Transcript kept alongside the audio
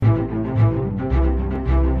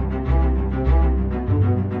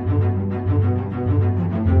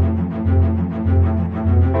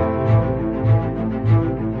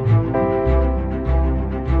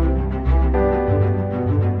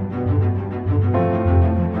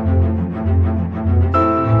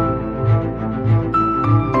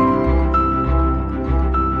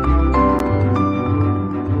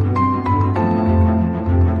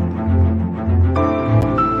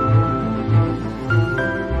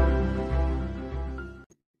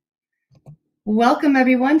Welcome,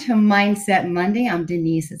 everyone, to Mindset Monday. I'm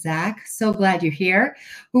Denise Zach. So glad you're here.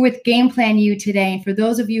 We're with Game Plan U today. And for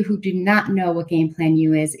those of you who do not know what Game Plan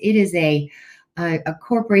U is, it is a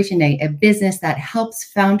corporation, a business that helps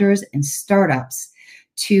founders and startups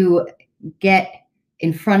to get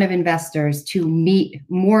in front of investors, to meet,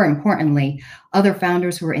 more importantly, other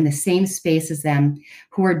founders who are in the same space as them,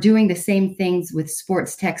 who are doing the same things with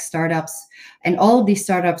sports tech startups. And all of these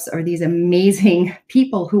startups are these amazing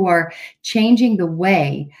people who are changing the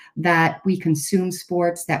way that we consume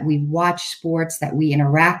sports, that we watch sports, that we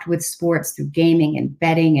interact with sports through gaming and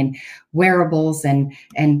betting and wearables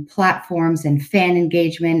and platforms and fan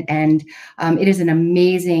engagement. And it is an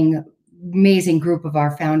amazing group of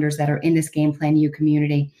our founders that are in this Game Plan U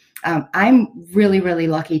community. I'm really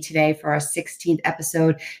lucky today for our 16th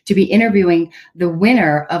episode to be interviewing the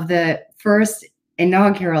winner of the first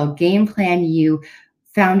inaugural Game Plan U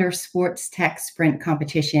Founder Sports Tech Sprint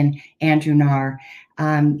competition, Andrew Nahr.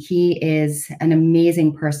 He is an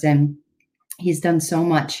amazing person. He's done so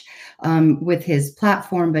much with his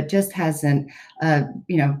platform, but just has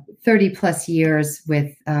 30 plus years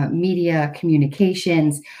with media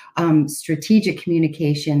communications, strategic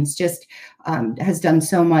communications, just has done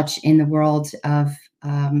so much in the world of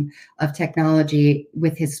technology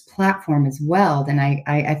with his platform as well. Then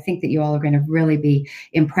I think that you all are going to really be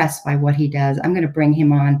impressed by what he does. I'm going to bring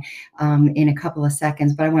him on in a couple of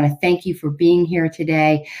seconds, but I want to thank you for being here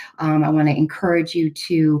today. I want to encourage you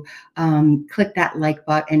to click that like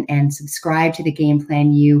button and subscribe to the Game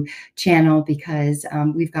Plan U channel, because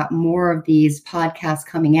we've got more of these podcasts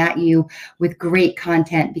coming at you with great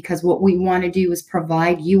content, because what we want to do is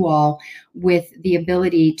provide you all with the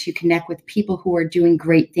ability to connect with people who are doing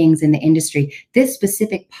great things in the industry. This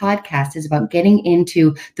specific podcast is about getting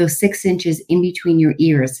into those 6 inches in between your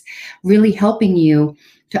ears, really helping you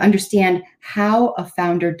to understand how a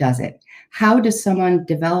founder does it. How does someone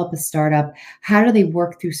develop a startup? How do they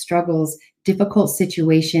work through struggles, difficult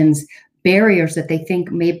situations, barriers that they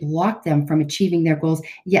think may block them from achieving their goals,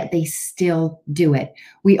 yet they still do it?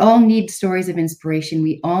 We all need stories of inspiration.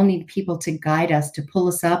 We all need people to guide us, to pull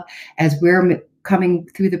us up as we're coming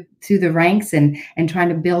through the ranks and trying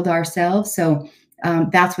to build ourselves. So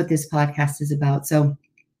that's what this podcast is about. So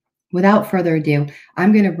without further ado,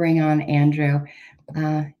 I'm going to bring on Andrew.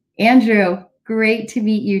 Andrew, great to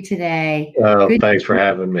meet you today. Thanks for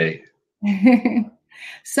having me.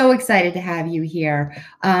 So excited to have you here.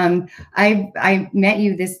 I met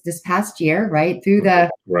you this past year, right? Through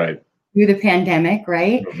the pandemic,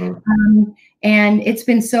 right? Mm-hmm. And it's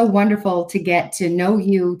been so wonderful to get to know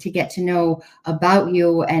you, to get to know about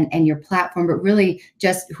you and your platform, but really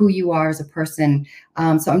just who you are as a person.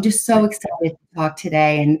 So I'm just so excited to talk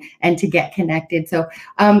today and to get connected. So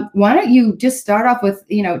why don't you just start off with,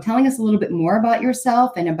 telling us a little bit more about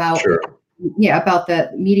yourself and about Sure. About the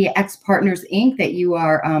Media X Partners Inc. that you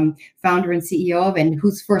are founder and CEO of, and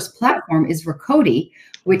whose first platform is Recody,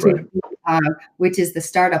 which is the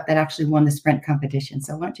startup that actually won the sprint competition.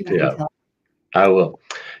 So why don't you go ahead and tell us? I will.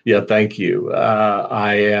 Yeah, thank you.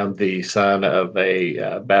 I am the son of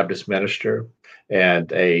a Baptist minister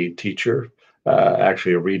and a teacher,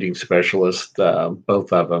 actually a reading specialist.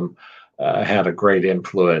 Both of them had a great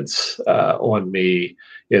influence on me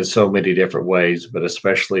in so many different ways, but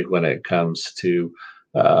especially when it comes to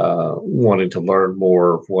wanting to learn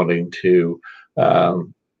more, wanting to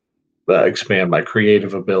expand my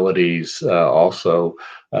creative abilities, also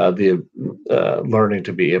the learning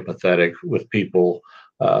to be empathetic with people,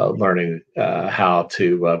 learning how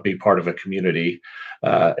to be part of a community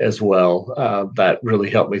as well. That really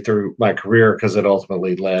helped me through my career, because it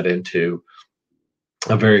ultimately led into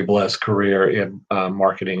a very blessed career in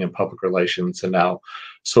marketing and public relations, and now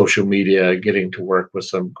social media, getting to work with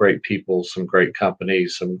some great people, some great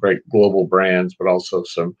companies, some great global brands, but also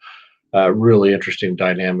some really interesting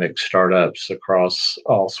dynamic startups across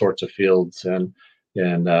all sorts of fields, and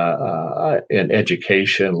in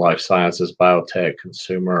education, life sciences, biotech,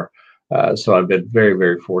 consumer. So I've been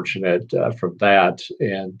very fortunate from that.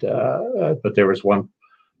 And but there was one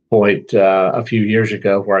point a few years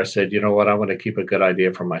ago where I said, you know what, I want to keep a good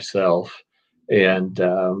idea for myself and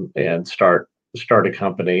start a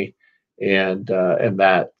company, and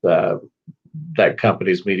that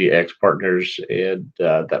company's Media X Partners, and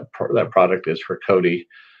that product is Recody,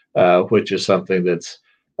 which is something that's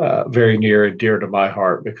very near and dear to my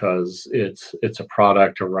heart, because it's a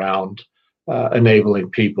product around enabling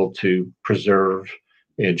people to preserve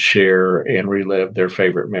and share and relive their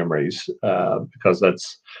favorite memories, because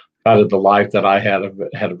that's kind of the life that I had.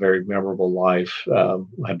 Had a very memorable life,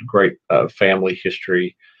 had great family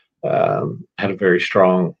history, had a very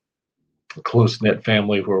strong close knit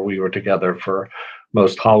family where we were together for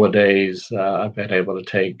most holidays. I've been able to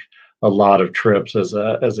take a lot of trips as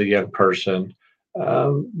a young person.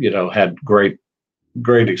 Had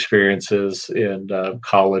great experiences in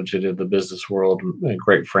college and in the business world, and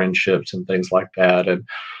great friendships and things like that.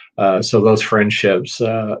 And so those friendships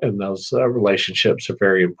and those relationships are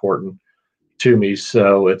very important to me.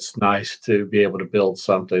 So it's nice to be able to build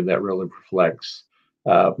something that really reflects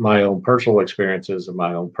my own personal experiences and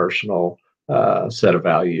my own personal set of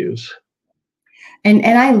values. And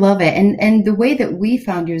I love it. And the way that we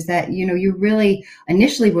found you is that, you really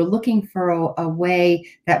initially were looking for a way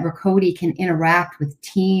that Rakoti can interact with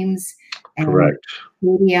teams and Correct.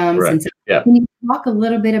 mediums. And Correct. so Yeah. can you talk a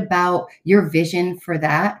little bit about your vision for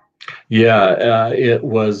that? Yeah. It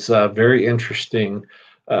was very interesting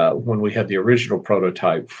when we had the original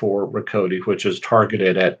prototype for Rakoti, which is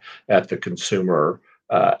targeted at the consumer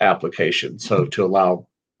application. So to allow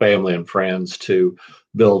family and friends to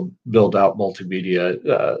build out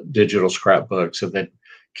multimedia digital scrapbooks and then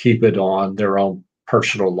keep it on their own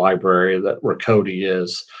personal library that Rakoti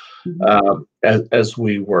is. Mhm. As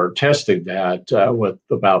we were testing that with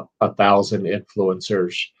about 1,000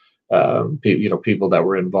 influencers, people that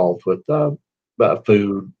were involved with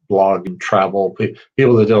food, blogging, travel,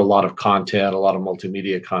 people that did a lot of content, a lot of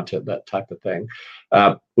multimedia content, that type of thing.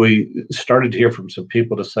 We started to hear from some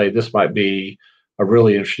people to say this might be a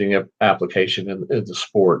really interesting application in the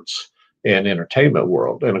sports and entertainment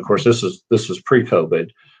world. And of course, this is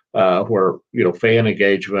pre-COVID, where fan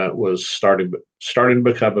engagement was starting to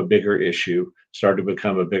become a bigger issue, starting to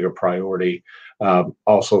become a bigger priority.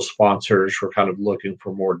 Also, sponsors were kind of looking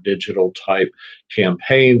for more digital type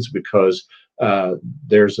campaigns because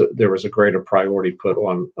there was a greater priority put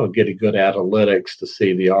on getting good analytics to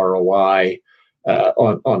see the ROI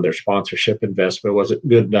on their sponsorship investment. Was it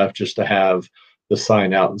good enough just to have the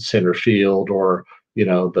sign out in center field, or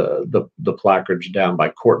the placards down by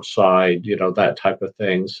courtside, that type of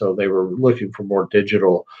thing. So they were looking for more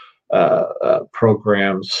digital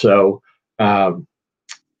programs. So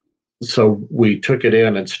we took it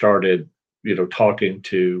in and started, talking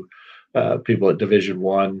to people at Division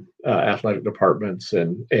I athletic departments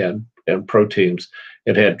and pro teams.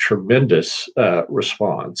 It had tremendous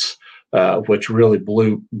response, which really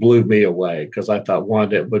blew me away because I thought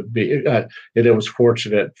one it would be it was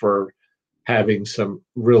fortunate for having some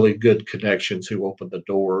really good connections who opened the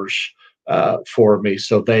doors for me.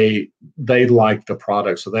 So they liked the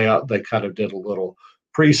product, so they kind of did a little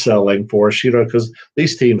pre-selling for us, because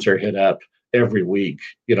these teams are hit up every week,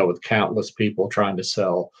 with countless people trying to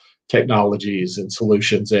sell technologies and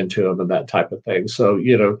solutions into them and that type of thing. So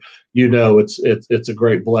it's a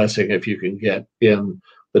great blessing if you can get in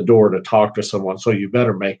the door to talk to someone. So you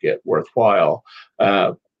better make it worthwhile.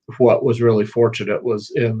 What was really fortunate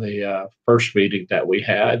was in the first meeting that we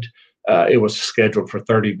had, it was scheduled for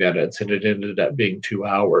 30 minutes and it ended up being 2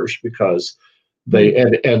 hours because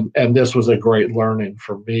and this was a great learning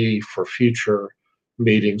for me for future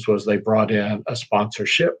meetings. Was they brought in a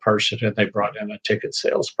sponsorship person and they brought in a ticket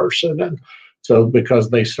sales person. And so because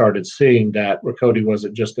they started seeing that Rakoti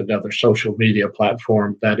wasn't just another social media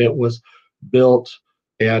platform, that it was built,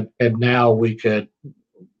 and now we could,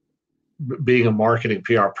 being a marketing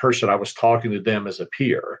PR person, I was talking to them as a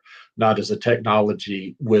peer, not as a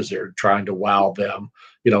technology wizard trying to wow them,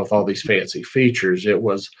 with all these fancy features. It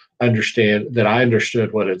was understand that I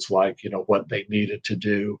understood what it's like, what they needed to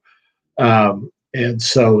do. And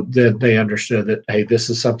so then they understood that, hey,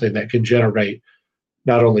 this is something that can generate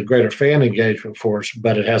not only greater fan engagement for us,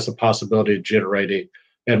 but it has the possibility of generating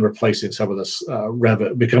and replacing some of this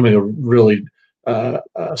revenue, becoming a really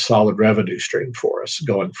solid revenue stream for us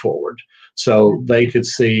going forward. So they could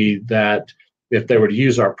see that if they were to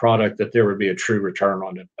use our product, that there would be a true return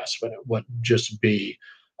on investment. It wouldn't just be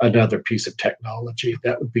another piece of technology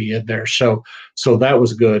that would be in there. So that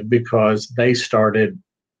was good because they started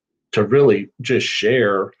to really just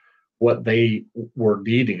share what they were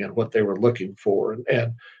needing and what they were looking for.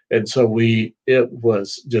 And so it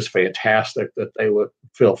was just fantastic that they would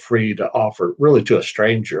feel free to offer really to a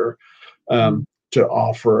stranger, to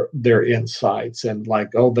offer their insights and like,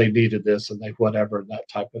 oh, they needed this and they whatever, and that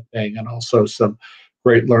type of thing. And also some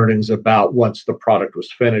great learnings about once the product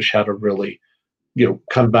was finished, how to really,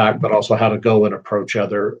 come back, but also how to go and approach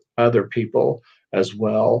other people as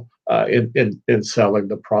well in selling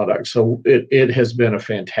the product. So it has been a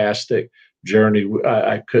fantastic journey.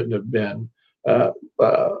 I couldn't have been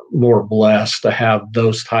more blessed to have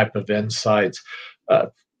those type of insights.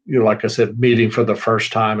 Like I said, meeting for the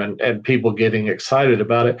first time and people getting excited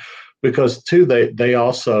about it, because too they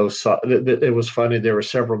also saw it was funny. There were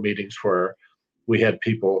several meetings where we had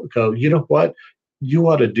people go, you know what? You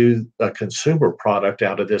ought to do a consumer product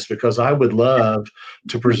out of this because I would love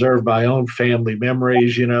to preserve my own family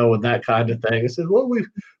memories, and that kind of thing. I said, well,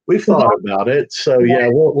 we've thought about it, so yeah,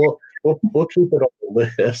 we'll keep it on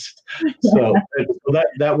the list. So, so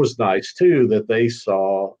that was nice too that they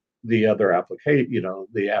saw the other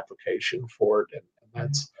the application for it,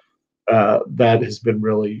 and that has been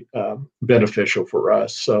really beneficial for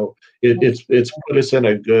us. So it's put us in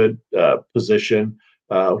a good position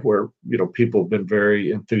where people have been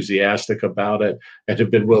very enthusiastic about it and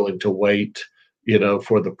have been willing to wait,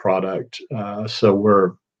 for the product.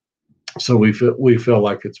 So we feel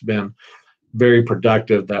like it's been very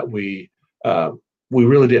productive that we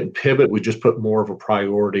really didn't pivot. We just put more of a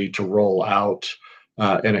priority to roll out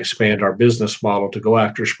and expand our business model to go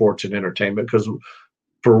after sports and entertainment because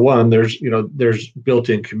for one, there's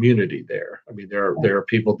built-in community there. I mean, there are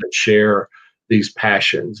people that share these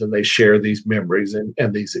passions and they share these memories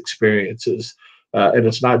and these experiences. And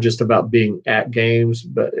it's not just about being at games,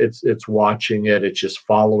 but it's watching it. It's just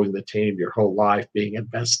following the team your whole life, being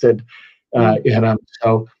invested in them.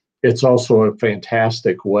 So it's also a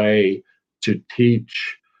fantastic way to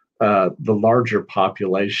teach the larger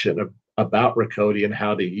population about Ricody and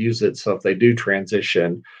how to use it. So if they do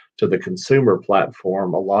transition to the consumer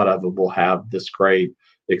platform, a lot of them will have this great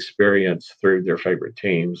experience through their favorite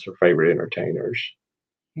teams or favorite entertainers.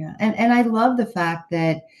 Yeah. And I love the fact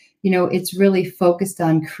that, it's really focused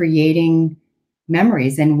on creating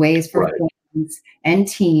memories and ways for Right. fans and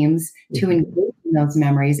teams to Mhm. engage in those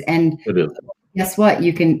memories. And It is. guess what?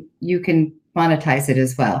 You can monetize it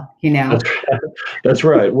as well, That's right. That's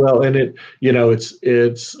right. Well, and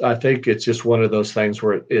it's I think it's just one of those things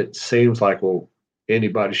where it seems like, well,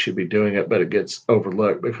 anybody should be doing it, but it gets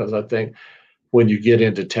overlooked because I think when you get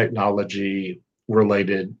into technology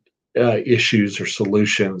related issues or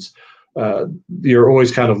solutions, you're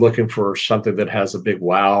always kind of looking for something that has a big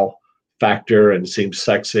wow factor and seems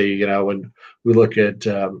sexy. When we look at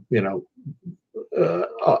uh, uh,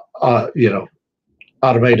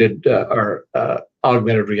 automated or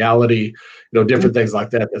augmented reality, different things like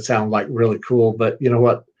that that sound like really cool. But you know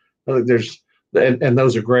what? I think and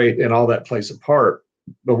those are great and all that plays a part.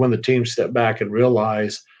 But when the teams step back and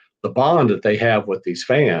realize the bond that they have with these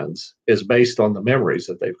fans is based on the memories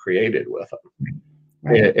that they've created with them.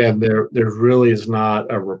 right? And there really is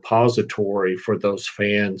not a repository for those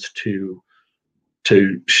fans to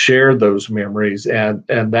share those memories, and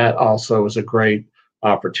that also is a great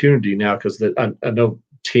opportunity now because I know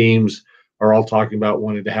teams are all talking about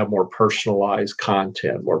wanting to have more personalized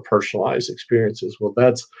content, more personalized experiences. Well,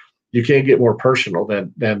 you can't get more personal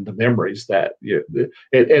than the memories that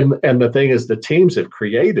and the thing is the teams have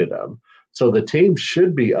created them, so the teams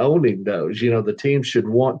should be owning those. The teams should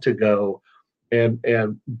want to go and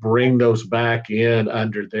bring those back in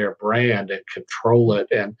under their brand and control it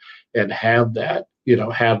and have that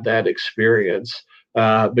experience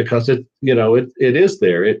because it is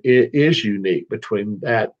there. It is unique between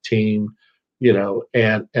that team, and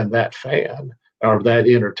that fan or that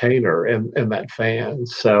entertainer and that fan.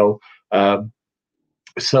 So it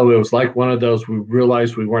was like one of those. We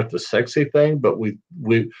realized we weren't the sexy thing, but we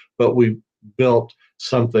built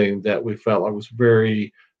something that we felt like was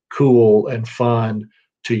very cool and fun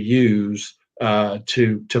to use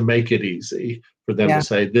to make it easy for them Yeah, to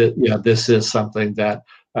say that this is something that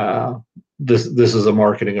this is a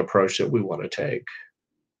marketing approach that we want to take.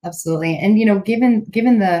 absolutely. And given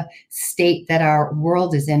the state that our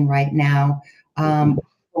world is in right now, Mhm.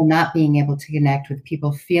 people not being able to connect with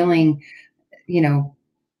people, feeling, you know,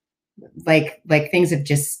 like things have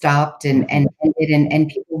just stopped and Mhm. ended, and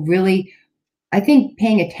people really, I think,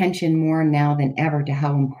 paying attention more now than ever to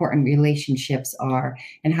how important relationships are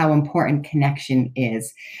and how important connection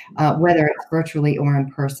is, whether it's virtually or in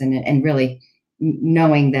person, and really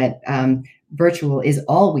knowing that virtual is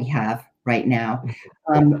all we have right now.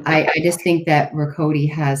 I just think that Ricody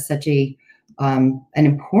has such an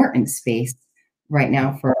important space right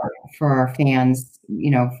now for our fans,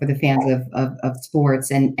 for the fans of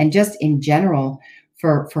sports, and just in general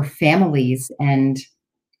for families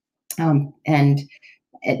um, and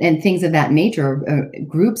and things of that nature,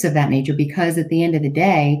 groups of that nature, because at the end of the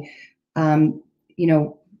day, um, you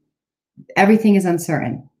know, everything is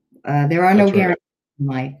uncertain. There are no That's right. guarantees in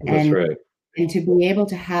life, That's right. and to be able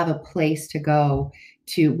to have a place to go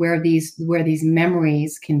to where these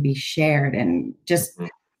memories can be shared and just Mhm.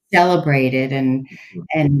 celebrated Mhm.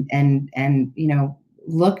 and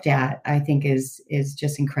looked at, I think is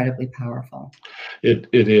just incredibly powerful. It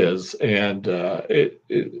is, and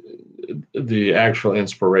the actual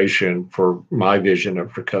inspiration for my vision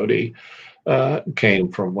of Ricody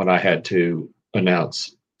came from when I had to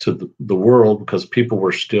announce to the world, because people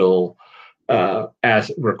were still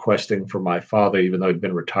requesting for my father, even though he'd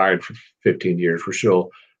been retired for 15 years, we're still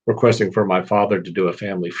requesting for my father to do a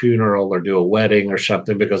family funeral or do a wedding or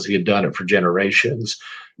something, because he had done it for generations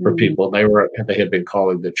for Mm. people. They had been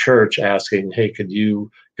calling the church asking, "Hey, could you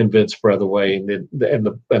convince Brother Wayne?" And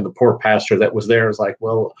the poor pastor that was there was like,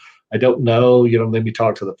 "Well, I don't know. Let me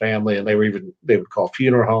talk to the family." And they would call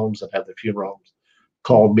funeral homes and have the funeral homes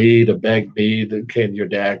call me to beg me to, "Can your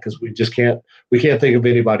dad?" Because we can't think of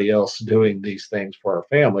anybody else doing these things for our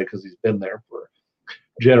family, because he's been there for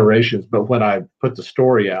generations. But when I put the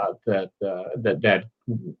story out that Dad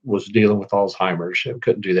was dealing with Alzheimer's and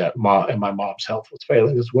couldn't do that, and my mom's health was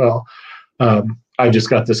failing as well, I just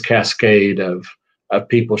got this cascade of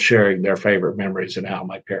people sharing their favorite memories and how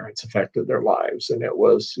my parents affected their lives. And it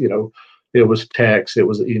was text, it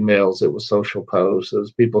was emails, it was social posts, it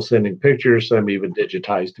was people sending pictures, some even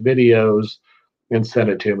digitized videos and sent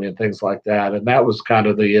it to me and things like that. And that was kind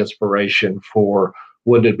of the inspiration for,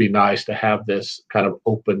 wouldn't it be nice to have this kind of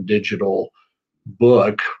open digital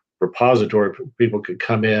book repository? People could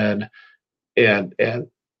come in and and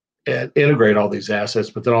and integrate all these assets,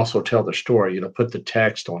 but then also tell their story. Put the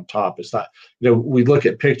text on top. It's not, we look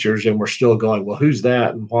at pictures and we're still going, well, who's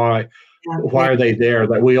that and why? Yeah, Why yeah, are they there?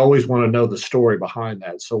 That we always want to know the story behind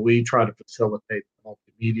that. So we try to facilitate the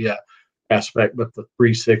multimedia aspect, but the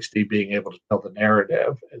 360 being able to tell the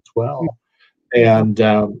narrative as well. yeah. And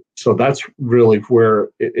so that's really where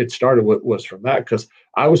it started with, was from that, because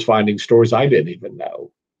I was finding stories I didn't even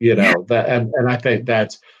know, Yeah. that, and I think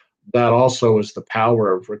that also is the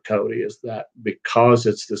power of Rakoti, is that because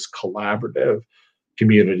it's this collaborative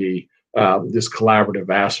community, this collaborative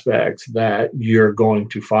aspect, that you're going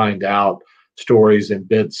to find out stories and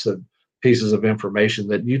bits and pieces of information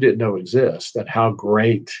that you didn't know exist. And how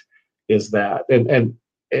great is that?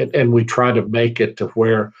 And we try to make it to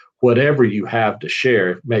where whatever you have to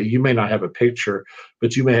share, you may not have a picture,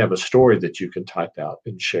 but you may have a story that you can type out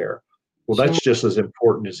and share. Well, Sure. that's just as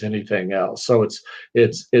important as anything else. So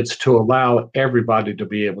it's to allow everybody to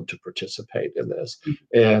be able to participate in this.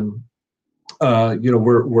 And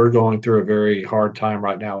we're going through a very hard time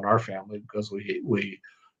right now in our family, because we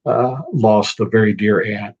lost a very dear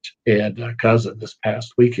aunt and cousin this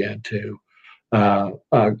past weekend to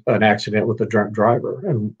an accident with a drunk driver.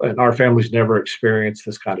 And our family's never experienced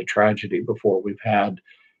this kind of tragedy before. We've had,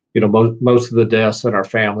 most of the deaths in our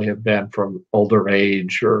family have been from older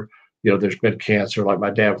age, or there's been cancer, like my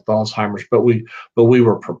dad with Alzheimer's. But we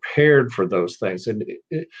were prepared for those things. And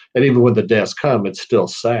even when the deaths come, it's still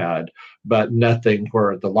sad, but nothing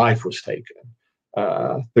where the life was taken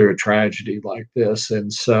through a tragedy like this.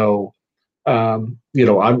 And so,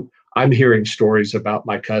 I'm hearing stories about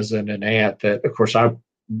my cousin and aunt that, of course, I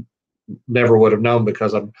never would have known,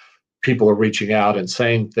 because people are reaching out and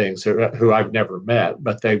saying things who I've never met,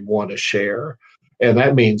 but they want to share. And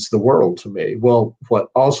that means the world to me. Well, what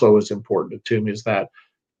also is important to me is that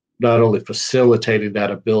not only facilitating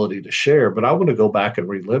that ability to share, but I want to go back and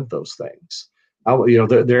relive those things.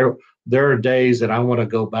 There are days that I want to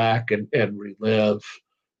go back and relive,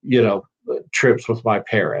 trips with my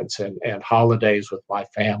parents and holidays with my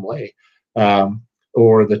family,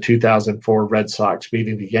 or the 2004 Red Sox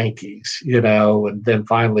beating the Yankees, and then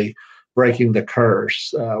finally breaking the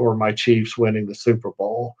curse, or my Chiefs winning the Super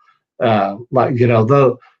Bowl. Though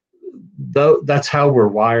that's how we're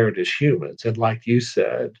wired as humans. And like you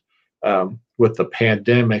said, with the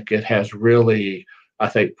pandemic, it has really, I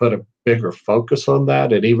think, put a bigger focus on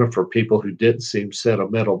that. And even for people who didn't seem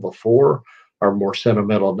sentimental before, are more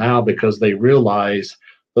sentimental now, because they realize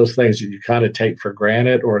those things that you kind of take for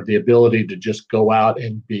granted, or the ability to just go out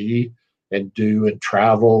and be and do and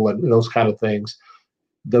travel and those kind of things,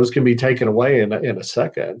 those can be taken away in a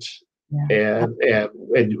second. Yeah.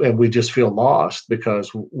 And we just feel lost,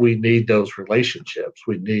 because we need those relationships,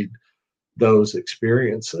 we need those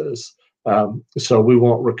experiences. So we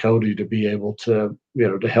want Rakoti to be able to,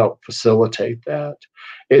 to help facilitate that.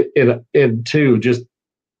 And two, just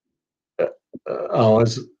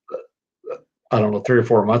as I don't know, 3 or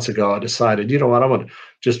 4 months ago, I decided, you know what, I'm gonna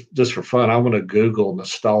just for fun, I'm gonna Google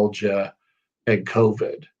nostalgia and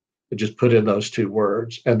COVID, and just put in those two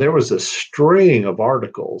words. And there was a string of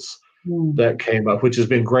articles Mm. that came up, which has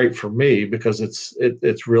been great for me, because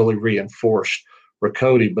it's really reinforced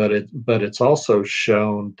Rakoti, but it's also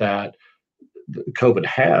shown that COVID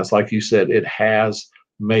has, like you said, it has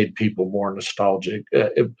made people more nostalgic.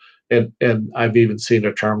 And I've even seen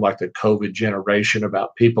a term like the COVID generation,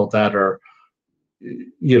 about people that are,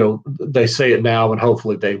 they say it now and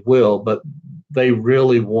hopefully they will, but they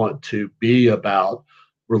really want to be about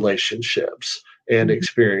relationships and Mhm.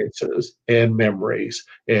 experiences and memories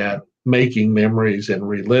and making memories and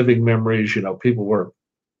reliving memories. People were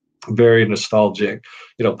very nostalgic,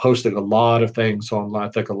 posting a lot of things online.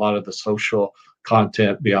 I think a lot of the social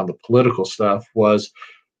content beyond the political stuff was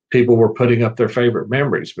people were putting up their favorite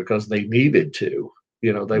memories because they needed to.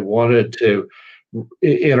 They wanted to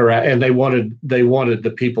interact, and they wanted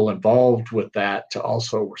the people involved with that to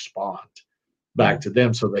also respond back Yeah, to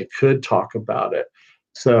them so they could talk about it.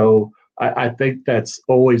 So I think that's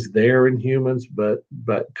always there in humans, but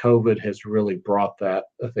COVID has really brought that,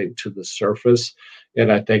 I think, to the surface.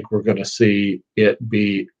 And I think we're going to see it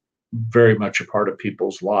be very much a part of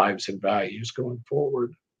people's lives and values going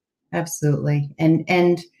forward. absolutely. And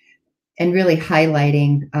really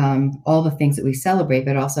highlighting all the things that we celebrate,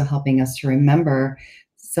 but also helping us to remember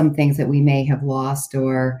some things that we may have lost,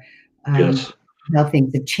 or um, Yes. how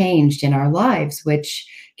things have changed in our lives, which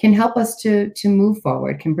can help us to move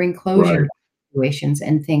forward, can bring closure Right. to situations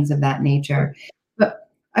and things of that Right. nature. But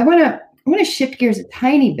I want to shift gears a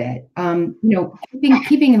tiny bit.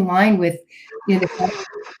 Keeping in line with the fact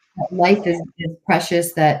that life is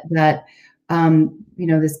precious. This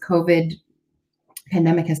COVID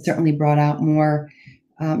pandemic has certainly brought out more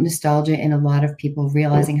nostalgia in a lot of people,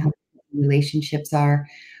 realizing how relationships are.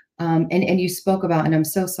 And you spoke about, and I'm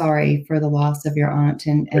so sorry for the loss of your aunt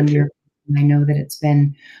and Thank your. you. I know that it's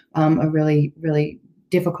been a really, really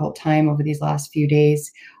difficult time over these last few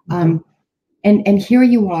days. Mhm. And here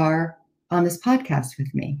you are on this podcast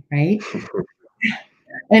with me, right?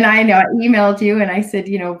 And I know I emailed you and I said,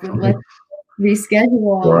 let's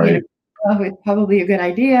reschedule. Right. It's probably a good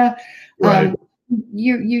idea. Right. Um,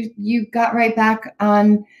 you got right back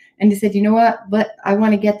on and you said, you know what, but I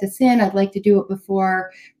want to get this in. I'd like to do it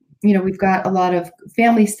before, we've got a lot of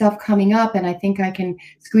family stuff coming up, and I think I can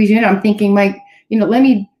squeeze you in. I'm thinking, Mike, let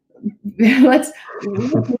me let's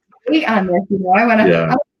wait on this. I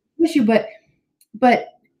Yeah. push you, but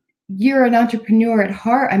you're an entrepreneur at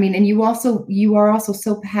heart. I mean, and you are also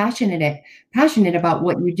so passionate about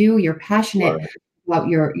what you do. You're passionate Right. about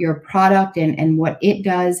your product and what it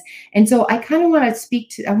does. And so I kind of want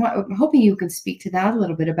to I'm hoping you can speak to that a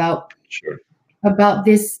little bit Sure. about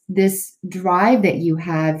this drive that you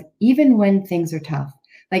have even when things are tough.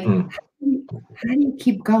 Like Mm. how do you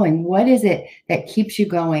keep going? What is it that keeps you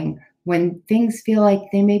going when things feel like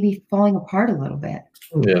they may be falling apart a little bit?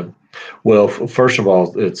 Yeah. Well, first of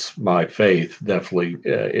all, it's my faith definitely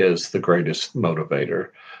is the greatest motivator.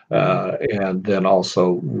 And then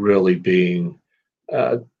also really being,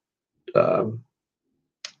 uh, um,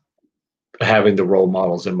 having the role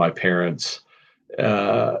models in my parents,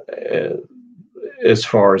 uh, uh, as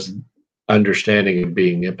far as understanding and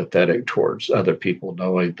being empathetic towards other people,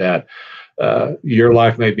 knowing that your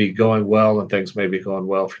life may be going well and things may be going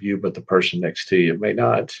well for you, but the person next to you may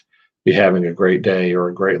not be having a great day or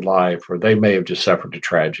a great life, or they may have just suffered a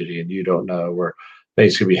tragedy and you don't know, or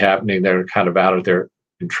things could be happening that are kind of out of their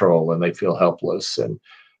control and they feel helpless. And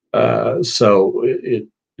so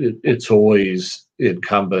it's always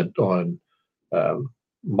incumbent on um,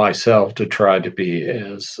 myself to try to be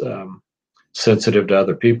as sensitive to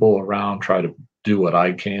other people around, try to do what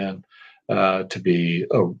I can to be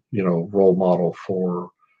a role model for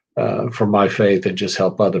my faith and just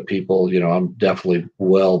help other people. I'm definitely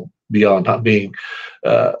well beyond not being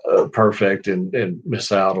perfect and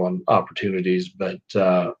miss out on opportunities, but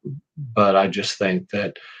I just think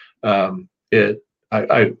that it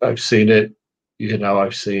I've seen it.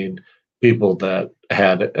 I've seen people that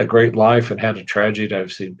had a great life and had a tragedy.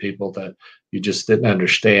 I've seen people that you just didn't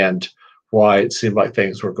understand why it seemed like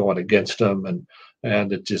things were going against them, and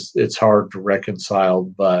it's hard to reconcile,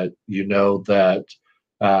 but that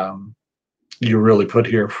um, you're really put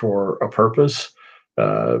here for a purpose,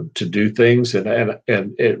 to do things, and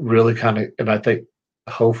it really kind of, and I think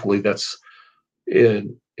hopefully that's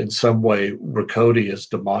in some way Rakoti is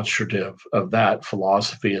demonstrative of that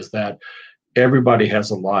philosophy, is that everybody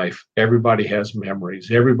has a life, everybody has memories,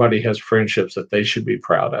 everybody has friendships that they should be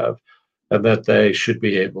proud of and that they should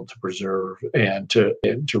be able to preserve and to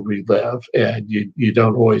relive. And you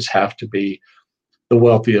don't always have to be the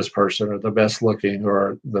wealthiest person or the best looking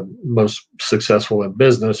or the most successful in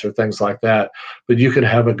business or things like that, but you can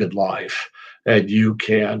have a good life and you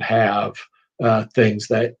can have things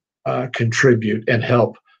that contribute and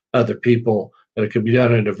help other people, and it can be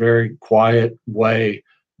done in a very quiet way,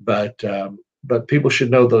 but people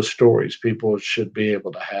should know those stories. People should be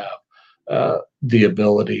able to have the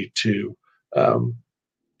ability um,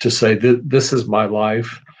 to say that this is my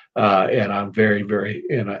life, and I'm very, very,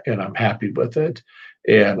 and I'm happy with it.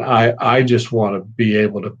 And I just want to be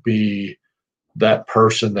able to be that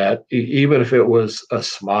person that even if it was a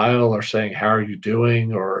smile or saying, how are you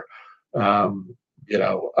doing? Or, um,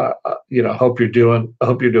 hope you're doing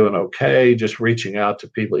okay. Just reaching out to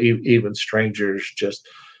people, even strangers, just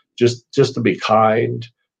to be kind.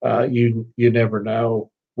 You never know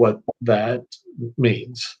what that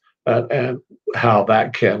means, and how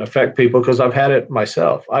that can affect people. Because I've had it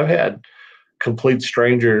myself. I've had complete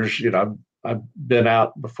strangers. I've been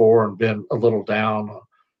out before and been a little down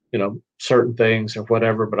on, certain things or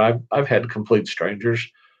whatever. But I've had complete strangers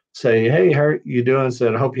say, "Hey, how are you doing?"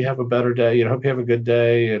 Said, "I hope you have a better day. Hope you have a good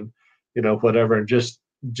day," and whatever. And just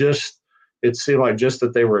it seemed like just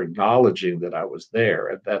that they were acknowledging that I was there,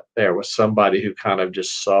 and that there was somebody who kind of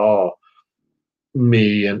just saw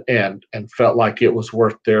me, and felt like it was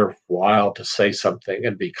worth their while to say something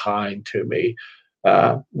and be kind to me,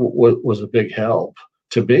 was a big help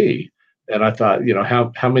to me. And I thought,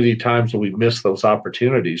 how many times do we miss those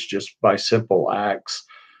opportunities just by simple acts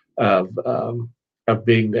of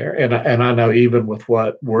being there? And I know even with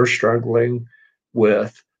what we're struggling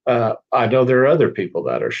with, I know there are other people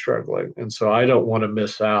that are struggling, and so I don't want to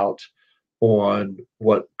miss out on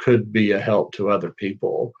what could be a help to other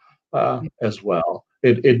people, as well.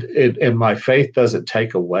 And my faith doesn't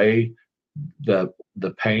take away the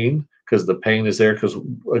pain, because the pain is there. Because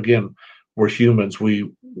again, we're humans.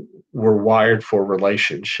 We're wired for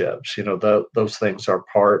relationships. Those things are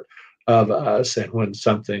part of us. And when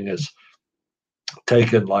something is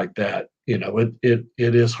taken like that,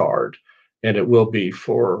 it is hard, and it will be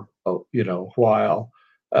for a while.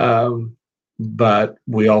 Um, but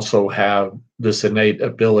we also have this innate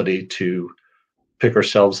ability to pick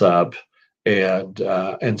ourselves up, and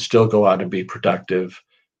still go out and be productive,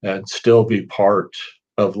 and still be part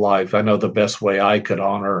of life. I know the best way I could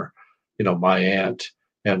honor, my aunt,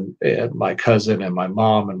 and my cousin and my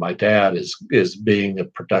mom and my dad, is being a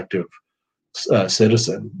productive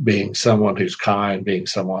citizen, being someone who's kind, being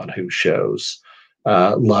someone who shows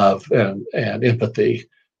love and empathy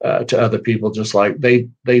to other people, just like they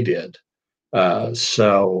did.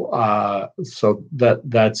 So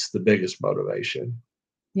that's the biggest motivation.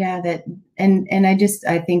 Yeah, that and I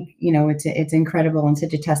think, it's incredible and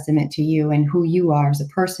such a testament to you and who you are as a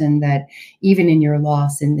person, that even in your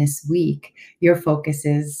loss in this week, your focus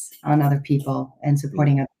is on other people and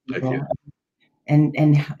supporting other Thank you. people,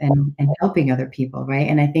 and helping other people, right?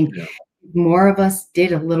 And I think Yeah. more of us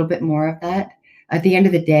did a little bit more of that. At the end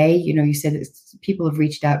of the day, you said people have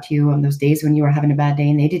reached out to you on those days when you were having a bad day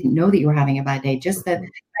and they didn't know that you were having a bad day. Just that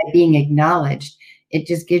by being acknowledged, it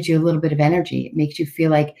just gives you a little bit of energy. It makes you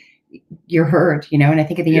feel like you're heard, And I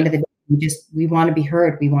think at the Yeah. end of the day, we want to be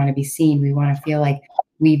heard, we want to be seen, we want to feel like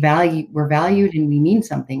we're valued and we mean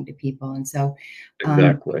something to people. And so, um,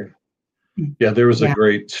 Exactly. Yeah, there was a yeah,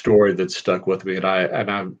 great story that stuck with me, and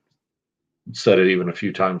I said it even a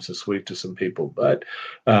few times this week to some people. But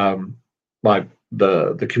um, my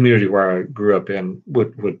the community where I grew up in,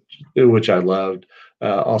 which I loved,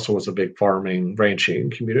 also was a big farming, ranching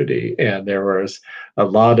community, and there was a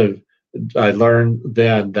lot of. I learned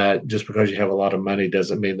then that just because you have a lot of money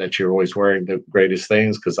doesn't mean that you're always wearing the greatest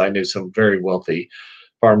things. Because I knew some very wealthy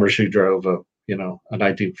farmers who drove a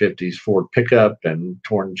 1950s Ford pickup and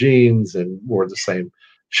torn jeans and wore the same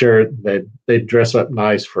shirt. They'd dress up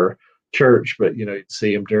nice for church, but you'd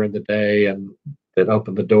see them during the day, and they'd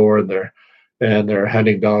open the door, and their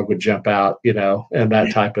hunting dog would jump out, and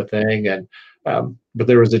that type of thing. And but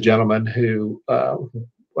there was a gentleman who,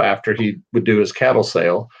 after he would do his cattle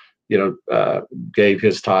sale, gave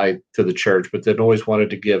his tithe to the church, but then always wanted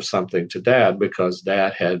to give something to Dad, because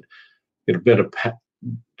Dad had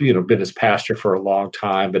been his pastor for a long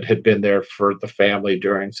time, but had been there for the family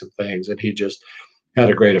during some things, and he just had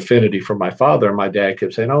a great affinity for my father. And my dad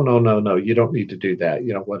kept saying, "Oh, no, no, no, you don't need to do that.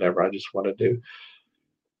 Whatever. I just want to do."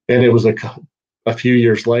 And it was a few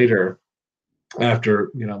years later, after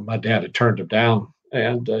my dad had turned him down,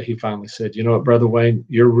 and he finally said, "You know what, Brother Wayne,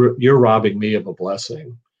 you're robbing me of a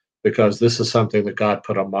blessing, because this is something that God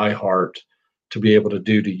put on my heart to be able to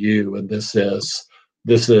do to you, and this is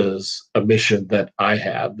a mission that I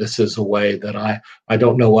have. This is a way that I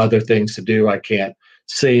don't know other things to do. I can't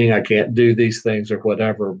sing, I can't do these things or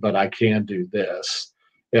whatever, but I can do this,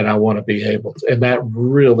 and I want to be able to." And that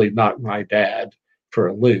really knocked my dad for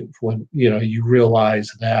a loop, when you realize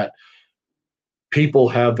that people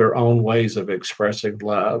have their own ways of expressing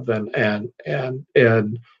love, and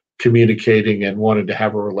communicating and wanting to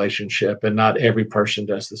have a relationship, and not every person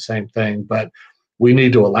does the same thing. But we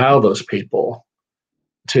need to allow those people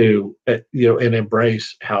to and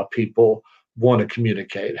embrace how people want to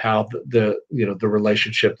communicate, how the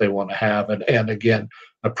relationship they want to have. And again,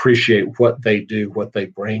 appreciate what they do, what they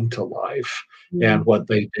bring to life, Yeah. and what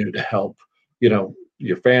they do to help,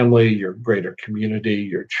 your family, your greater community,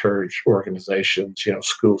 your church, organizations,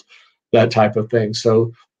 schools, that type of thing.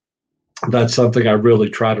 So that's something I really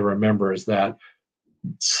try to remember, is that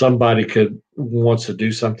somebody could wants to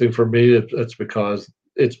do something for me. It's because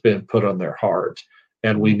it's been put on their heart,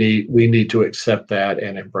 and we need to accept that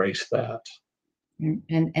and embrace that.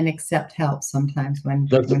 And accept help sometimes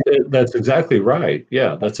That's when that's exactly right.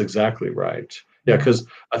 Yeah, that's exactly right. Yeah, yeah. because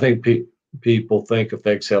I think people think if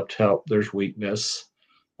they accept help, there's weakness,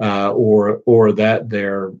 or that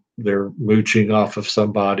they're mooching off of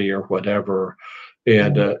somebody or whatever.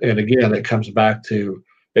 And again, it comes back to,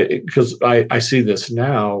 because I see this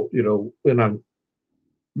now, when I'm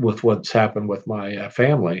with what's happened with my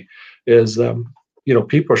family, is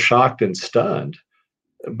people are shocked and stunned,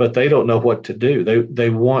 but they don't know what to do.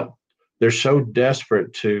 They're so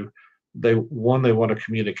desperate to, they want to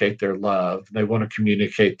communicate their love, they want to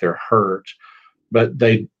communicate their hurt, but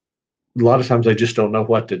a lot of times they just don't know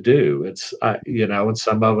what to do. And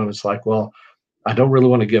some of them, it's like, well, I don't really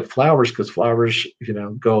want to give flowers because flowers,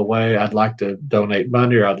 go away. I'd like to donate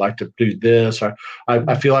money, or I'd like to do this, or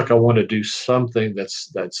I feel like I want to do something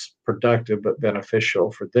that's productive but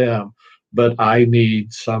beneficial for them, but I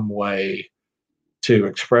need some way to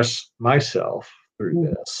express myself through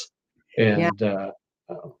Mhm. this. Yeah.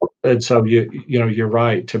 And so you're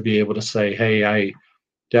right to be able to say, hey,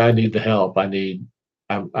 I need the help.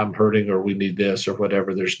 I'm hurting, or we need this, or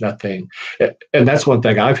whatever. There's nothing. And that's one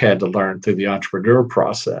thing I've had to learn through the entrepreneur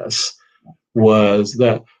process, was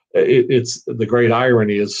that it's the great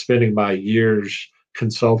irony is spending my years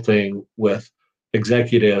consulting with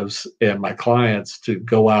executives and my clients to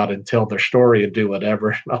go out and tell their story and do whatever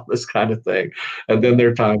and all this kind of thing. And then there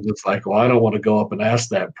are times it's like, well, I don't want to go up and ask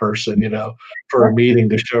that person, for a meeting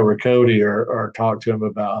to show Rakoti, or talk to him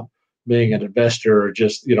about being an investor, or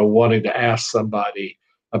just, wanting to ask somebody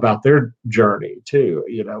about their journey too.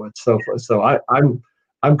 It's so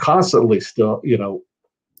I'm constantly still, Yeah.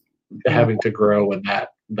 having to grow in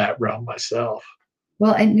that realm myself.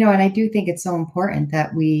 Well, and I do think it's so important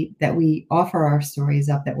that we offer our stories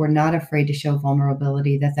up, that we're not afraid to show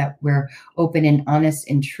vulnerability, that we're open and honest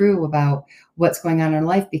and true about what's going on in our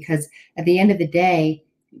life. Because at the end of the day,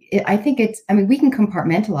 I think I mean, we can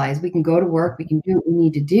compartmentalize, we can go to work, we can do what we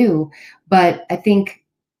need to do, but I think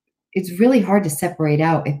it's really hard to separate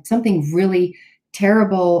out if something really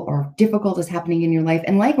terrible or difficult is happening in your life.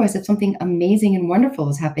 And likewise, if something amazing and wonderful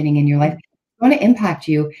is happening in your life, it's going to impact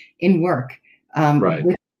you in work, Right.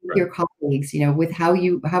 with Right. your colleagues, with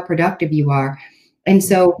how productive you are. And Mhm.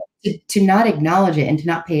 so to not acknowledge it and to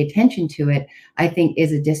not pay attention to it, I think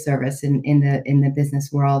is a disservice in the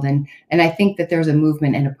business world. And I think that there's a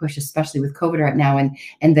movement and a push, especially with COVID right now, and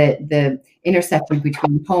the intersection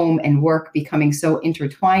between home and work becoming so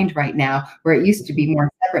intertwined right now, where it used to be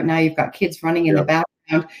more separate. Now you've got kids running in the Yeah,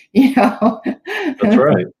 background, you know. that's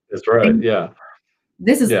right. That's right. And Yeah.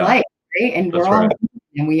 this is Yeah. life, right? And we're That's all right.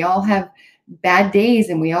 and we all have bad days,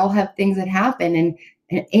 and we all have things that happen,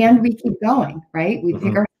 and we keep going, right? We pick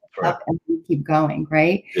Mhm. ourselves That's right. up and we keep going,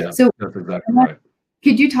 right? Yeah. So That's exactly right.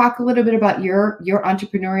 could you talk a little bit about your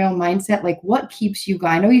entrepreneurial mindset? Like, what keeps you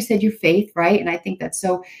going? I know you said your faith, right? And I think it's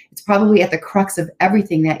probably at the crux of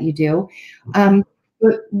everything that you do. Um,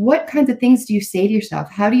 but what kinds of things do you say to yourself?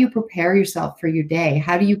 How do you prepare yourself for your day?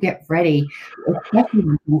 How do you get ready, especially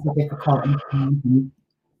when things are difficult and challenging?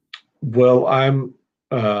 Well,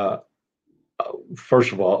 uh,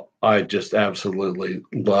 first of all, I just absolutely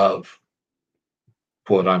love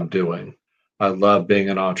what I'm doing. I love being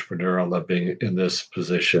an entrepreneur. I love being in this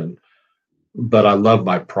position, but I love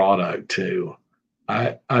my product too.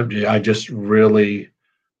 I just really,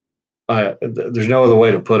 there's no other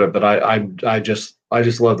way to put it, but I just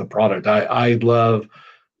love the product. I love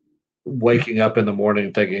waking up in the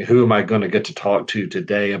morning thinking, who am I going to get to talk to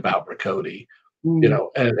today about Rakoti? Mm,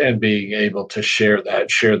 And being able to share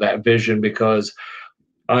that vision, because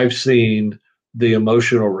I've seen the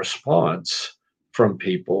emotional response from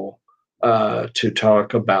people, to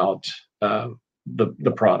talk about,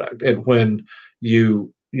 the product. And when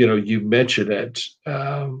you mention it,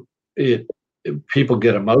 it people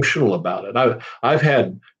get emotional about it. I've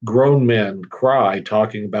had grown men cry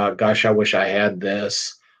talking about, gosh, I wish I had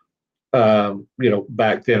this.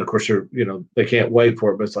 Back then, of course, they can't wait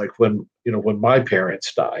for it, but it's like when my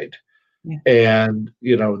parents died, yeah. and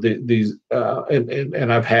these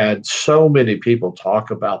and I've had so many people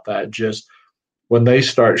talk about that, just when they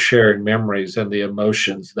start sharing memories and the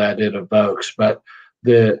emotions that it evokes. But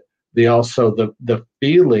the also the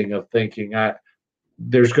feeling of thinking,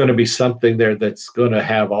 there's going to be something there that's going to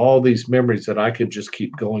have all these memories that I could just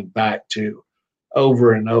keep going back to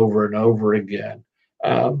over and over and over again.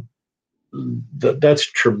 Um,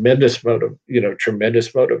 that's tremendous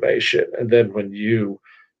motivation. And then when you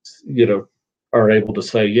know, are able to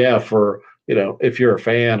say, yeah, for, if you're a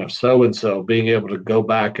fan of so and so, being able to go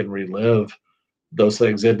back and relive those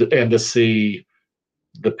things, and to see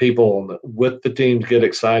the people with the teams get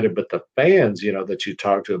excited, but the fans, that you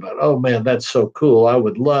talk to about, oh man, that's so cool. I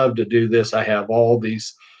would love to do this. I have all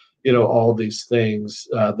these things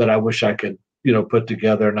that I wish I could, put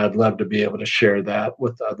together, and I'd love to be able to share that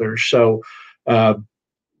with others. So uh,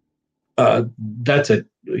 that's a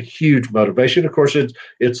huge motivation. Of course,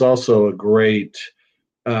 it's also a great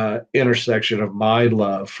intersection of my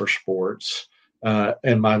love for sports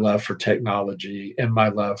and my love for technology and my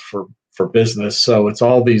love for business. So it's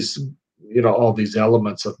all these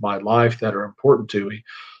elements of my life that are important to me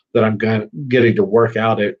that I'm getting to work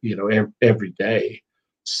out at every day.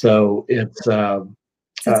 So it's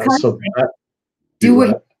So it's kind of so that do do what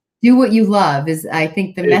what do what you love is, I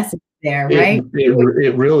think, the it message there, it right?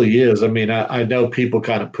 it really is. I mean, I know people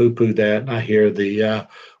kind of poo-poo that, and I hear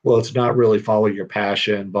well, it's not really follow your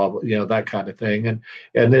passion, blah blah, that kind of thing, and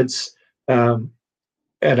it's um,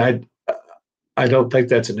 and I don't think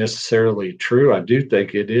that's necessarily true. I do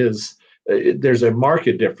think it is. There's a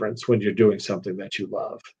market difference when you're doing something that you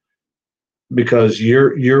love, because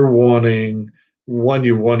you're wanting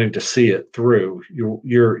to see it through.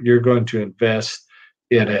 You're going to invest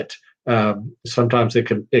in it. Sometimes it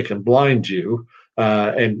can blind you,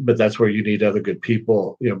 but that's where you need other good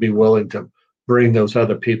people. Be willing to bring those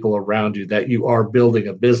other people around you, that you are building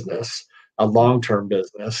a business, a long-term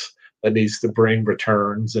business that needs to bring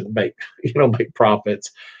returns and make profits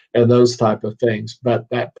and those type of things. But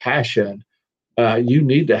that passion, you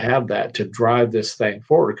need to have that to drive this thing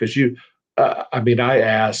forward, because I mean, I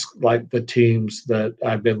ask, like, the teams that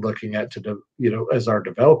I've been looking at as our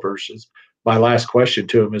developers, is my last question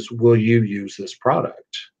to them is, will you use this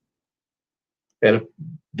product? And if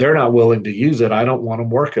they're not willing to use it, I don't want them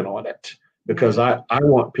working on it, because Right. I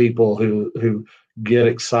want people who get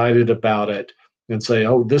excited about it and say,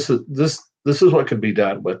 oh, this is what can be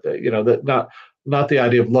done with it. That not the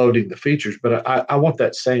idea of loading the features, but I want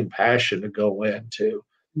that same passion to go into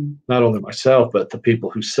Mm. not only myself, but the people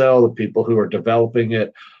who sell, the people who are developing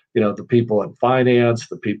it, the people in finance,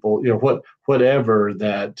 the people, whatever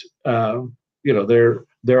that,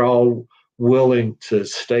 they're all willing to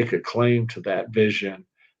stake a claim to that vision,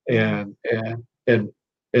 Yeah. and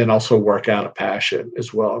and also work out a passion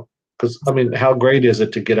as well. Because I mean, how great is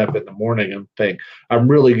it to get up in the morning and think, I'm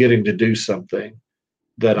really getting to do something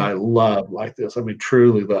that Yeah. I love like this. I mean,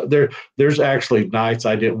 truly love. There's actually nights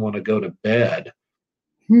I didn't want to go to bed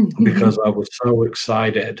because I was so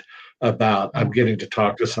excited about, I'm getting to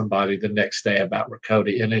talk to somebody the next day about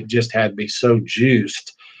Rakoti, and it just had me so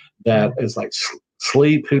juiced that Yeah. it's like,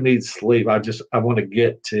 sleep. Who needs sleep? I want to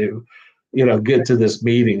get to this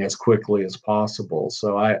meeting as quickly as possible.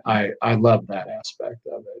 So I love that aspect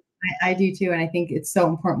of it. I do too. And I think it's so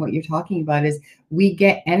important what you're talking about is we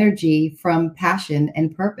get energy from passion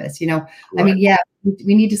and purpose. I Right. mean, yeah,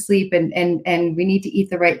 we need to sleep and we need to eat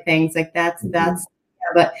the right things. Like Mhm. yeah,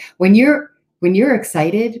 but when you're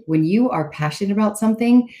excited, when you are passionate about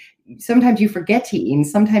something, sometimes you forget to eat and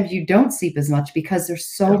sometimes you don't sleep as much because there's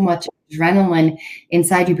so Yeah. much adrenaline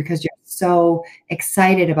inside you because you're so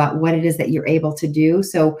excited about what it is that you're able to do.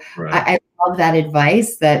 So Right. I love that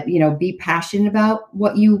advice that, be passionate about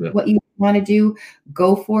what you Yeah. what you want to do,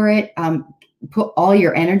 go for it, put all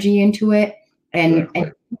your energy into it. And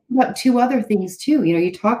Exactly. about two other things too.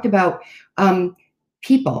 You talked about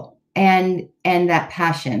people and that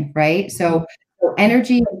passion, right? Mhm. So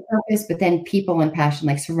energy and purpose, but then people and passion,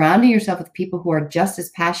 like surrounding yourself with people who are just as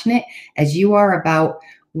passionate as you are about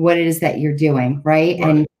what it is that you're doing, right?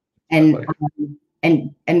 Right. And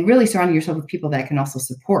Exactly. and really surrounding yourself with people that can also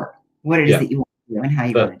support what it is Yeah. that you want to do and how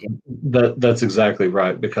you That want to do it. that's exactly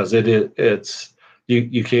right, because it's,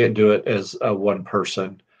 you can't do it as a one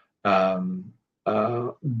person. Um,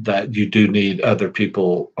 that you do need other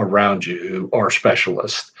people around you who are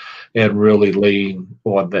specialists, and really lean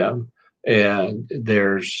on them. And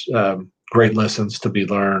there's great lessons to be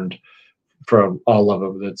learned from all of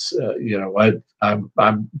them. That's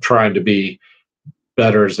I'm trying to be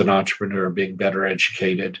better as an entrepreneur, being better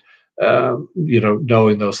educated.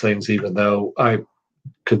 Knowing those things, even though I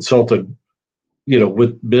consulted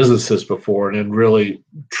with businesses before, and then really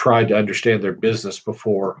tried to understand their business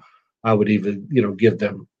before I would even give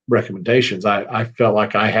them recommendations. I felt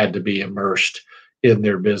like I had to be immersed in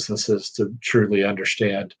their businesses to truly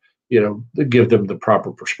understand give them the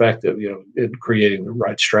proper perspective, in creating the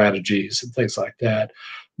right strategies and things like that.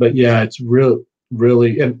 But yeah, it's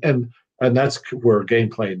really, and that's where Game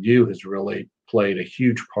Plan U has really played a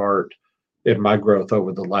huge part in my growth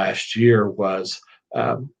over the last year. Was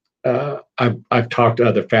I've talked to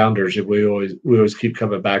other founders, and we always keep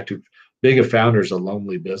coming back to being a founder is a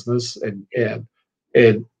lonely business, and a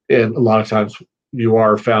lot of times you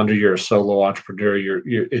are a founder, you're a solo entrepreneur,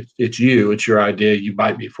 it's your idea. You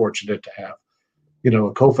might be fortunate to have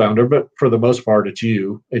a co-founder, but for the most part, it's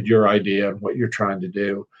you and your idea and what you're trying to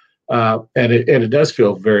do. And it does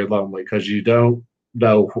feel very lonely because you don't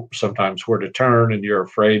know sometimes where to turn, and you're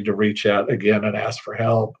afraid to reach out again and ask for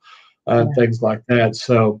help and things like that.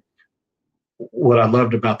 So what I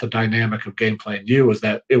loved about the dynamic of Game Plan U was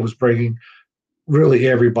that it was bringing really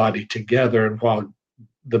everybody together. And while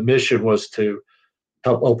the mission was to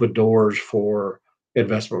help open doors for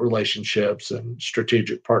investment relationships and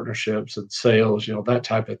strategic partnerships and sales, that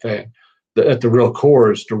type of thing, at the real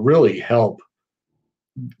core is to really help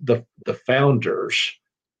the founders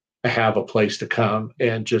have a place to come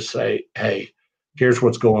and just say, hey, here's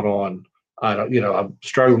what's going on. I'm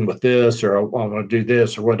struggling with this, or I want to do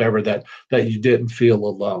this, or whatever, that you didn't feel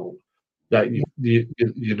alone, that you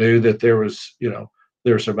knew that there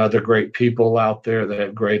were some other great people out there that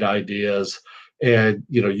had great ideas, and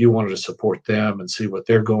you wanted to support them and see what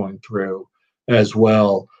they're going through as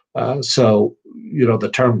well. So the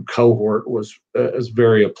term cohort is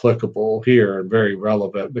very applicable here and very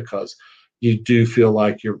relevant, because you do feel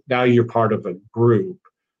like you're part of a group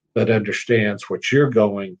that understands what you're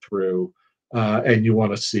going through, and you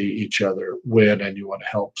want to see each other win, and you want to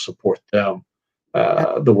help support them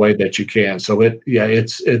the way that you can. So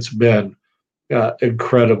it's been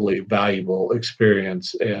incredibly valuable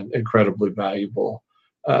experience, and incredibly valuable,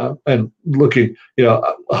 and looking,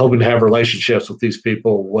 hoping to have relationships with these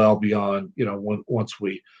people well beyond, once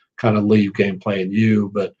we kind of leave Game Plan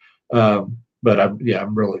U. But I'm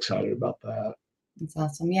really excited about that. That's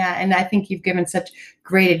awesome. Yeah. And I think you've given such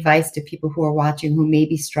great advice to people who are watching, who may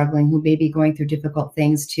be struggling, who may be going through difficult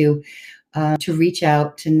things, to reach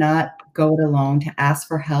out, to not go it alone, to ask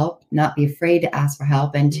for help, not be afraid to ask for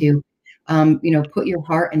help, and to put your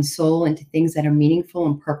heart and soul into things that are meaningful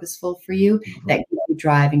and purposeful for you, that give you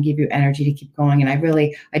drive and give you energy to keep going. And I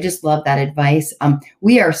just love that advice.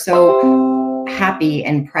 We are so happy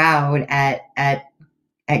and proud at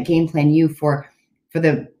Game Plan U for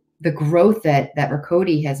the growth that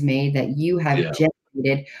Riccotti has made, that you have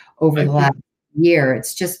generated over the last year.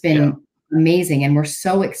 It's just been amazing, and we're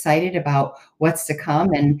so excited about what's to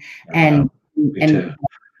come. And it's going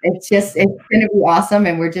to be awesome,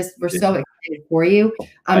 and we're so excited for you.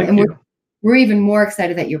 And we're even more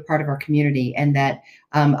excited that you're part of our community, and that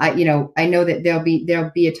I know that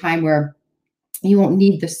there'll be a time where you won't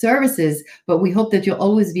need the services, but we hope that you'll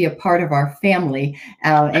always be a part of our family,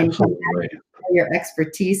 and your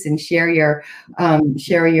expertise and share your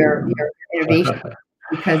innovation.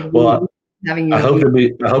 Because I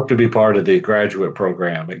hope to be part of the graduate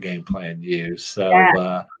program at Game Plan U. So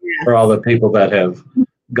for all the people that have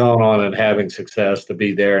gone on and having success, to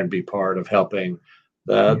be there and be part of helping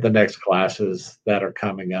the next classes that are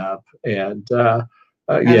coming up. And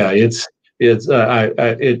it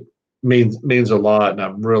means a lot, and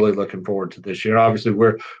I'm really looking forward to this year. Obviously,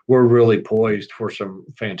 we're really poised for some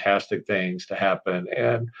fantastic things to happen,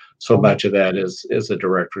 and so much of that is a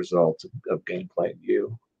direct result of Game Plan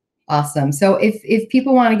U. Awesome. So if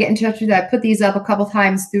people want to get in touch with you, I put these up a couple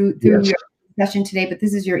times through your session today, but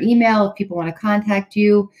this is your email if people want to contact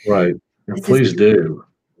you. Right. Please do.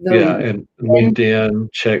 And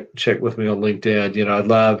LinkedIn, check with me on LinkedIn. I'd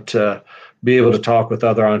love to be able to talk with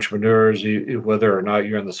other entrepreneurs, whether or not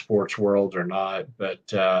you're in the sports world or not. But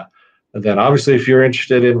then obviously, if you're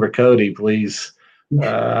interested in Riccotti, please,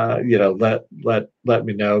 let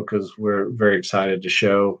me know, because we're very excited to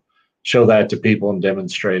show that to people and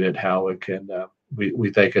demonstrate it, how it can.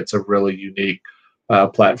 We think it's a really unique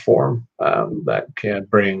platform that can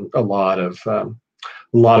bring a lot of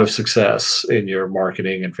success in your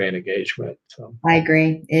marketing and fan engagement. So I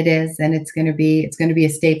agree, it is, and it's going to be a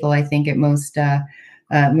staple, I think, at most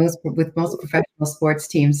professional sports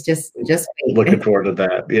teams. Just looking forward to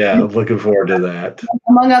that. Yeah, looking forward to that.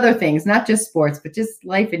 Among other things, not just sports, but just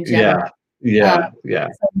life in general. Yeah.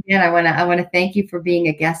 So again, I want to thank you for being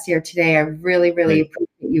a guest here today. I really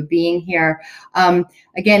appreciate you being here.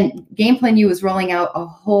 Again, Game Plan U is rolling out a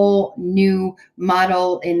whole new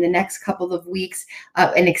model in the next couple of weeks,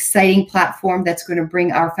 an exciting platform that's going to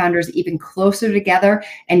bring our founders even closer together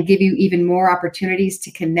and give you even more opportunities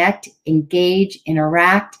to connect, engage,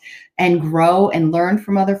 interact, and grow and learn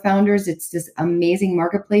from other founders. It's this amazing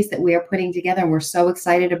marketplace that we are putting together, and we're so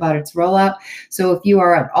excited about its rollout. So if you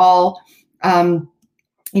are at all,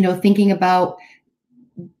 thinking about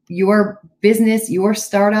your business, your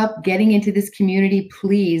startup, getting into this community,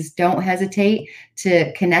 please don't hesitate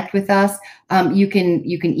to connect with us. You can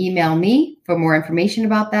email me for more information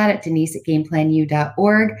about that at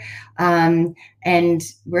denise@gameplanu.org. And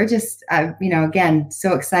we're just, again,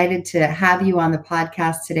 so excited to have you on the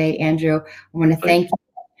podcast today, Andrew. I want to thank you.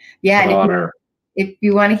 Yeah. An honor. If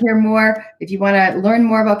you want to hear more, if you want to learn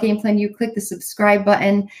more about Game Plan U, click the subscribe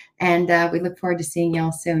button. And we look forward to seeing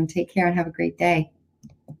y'all soon. Take care and have a great day.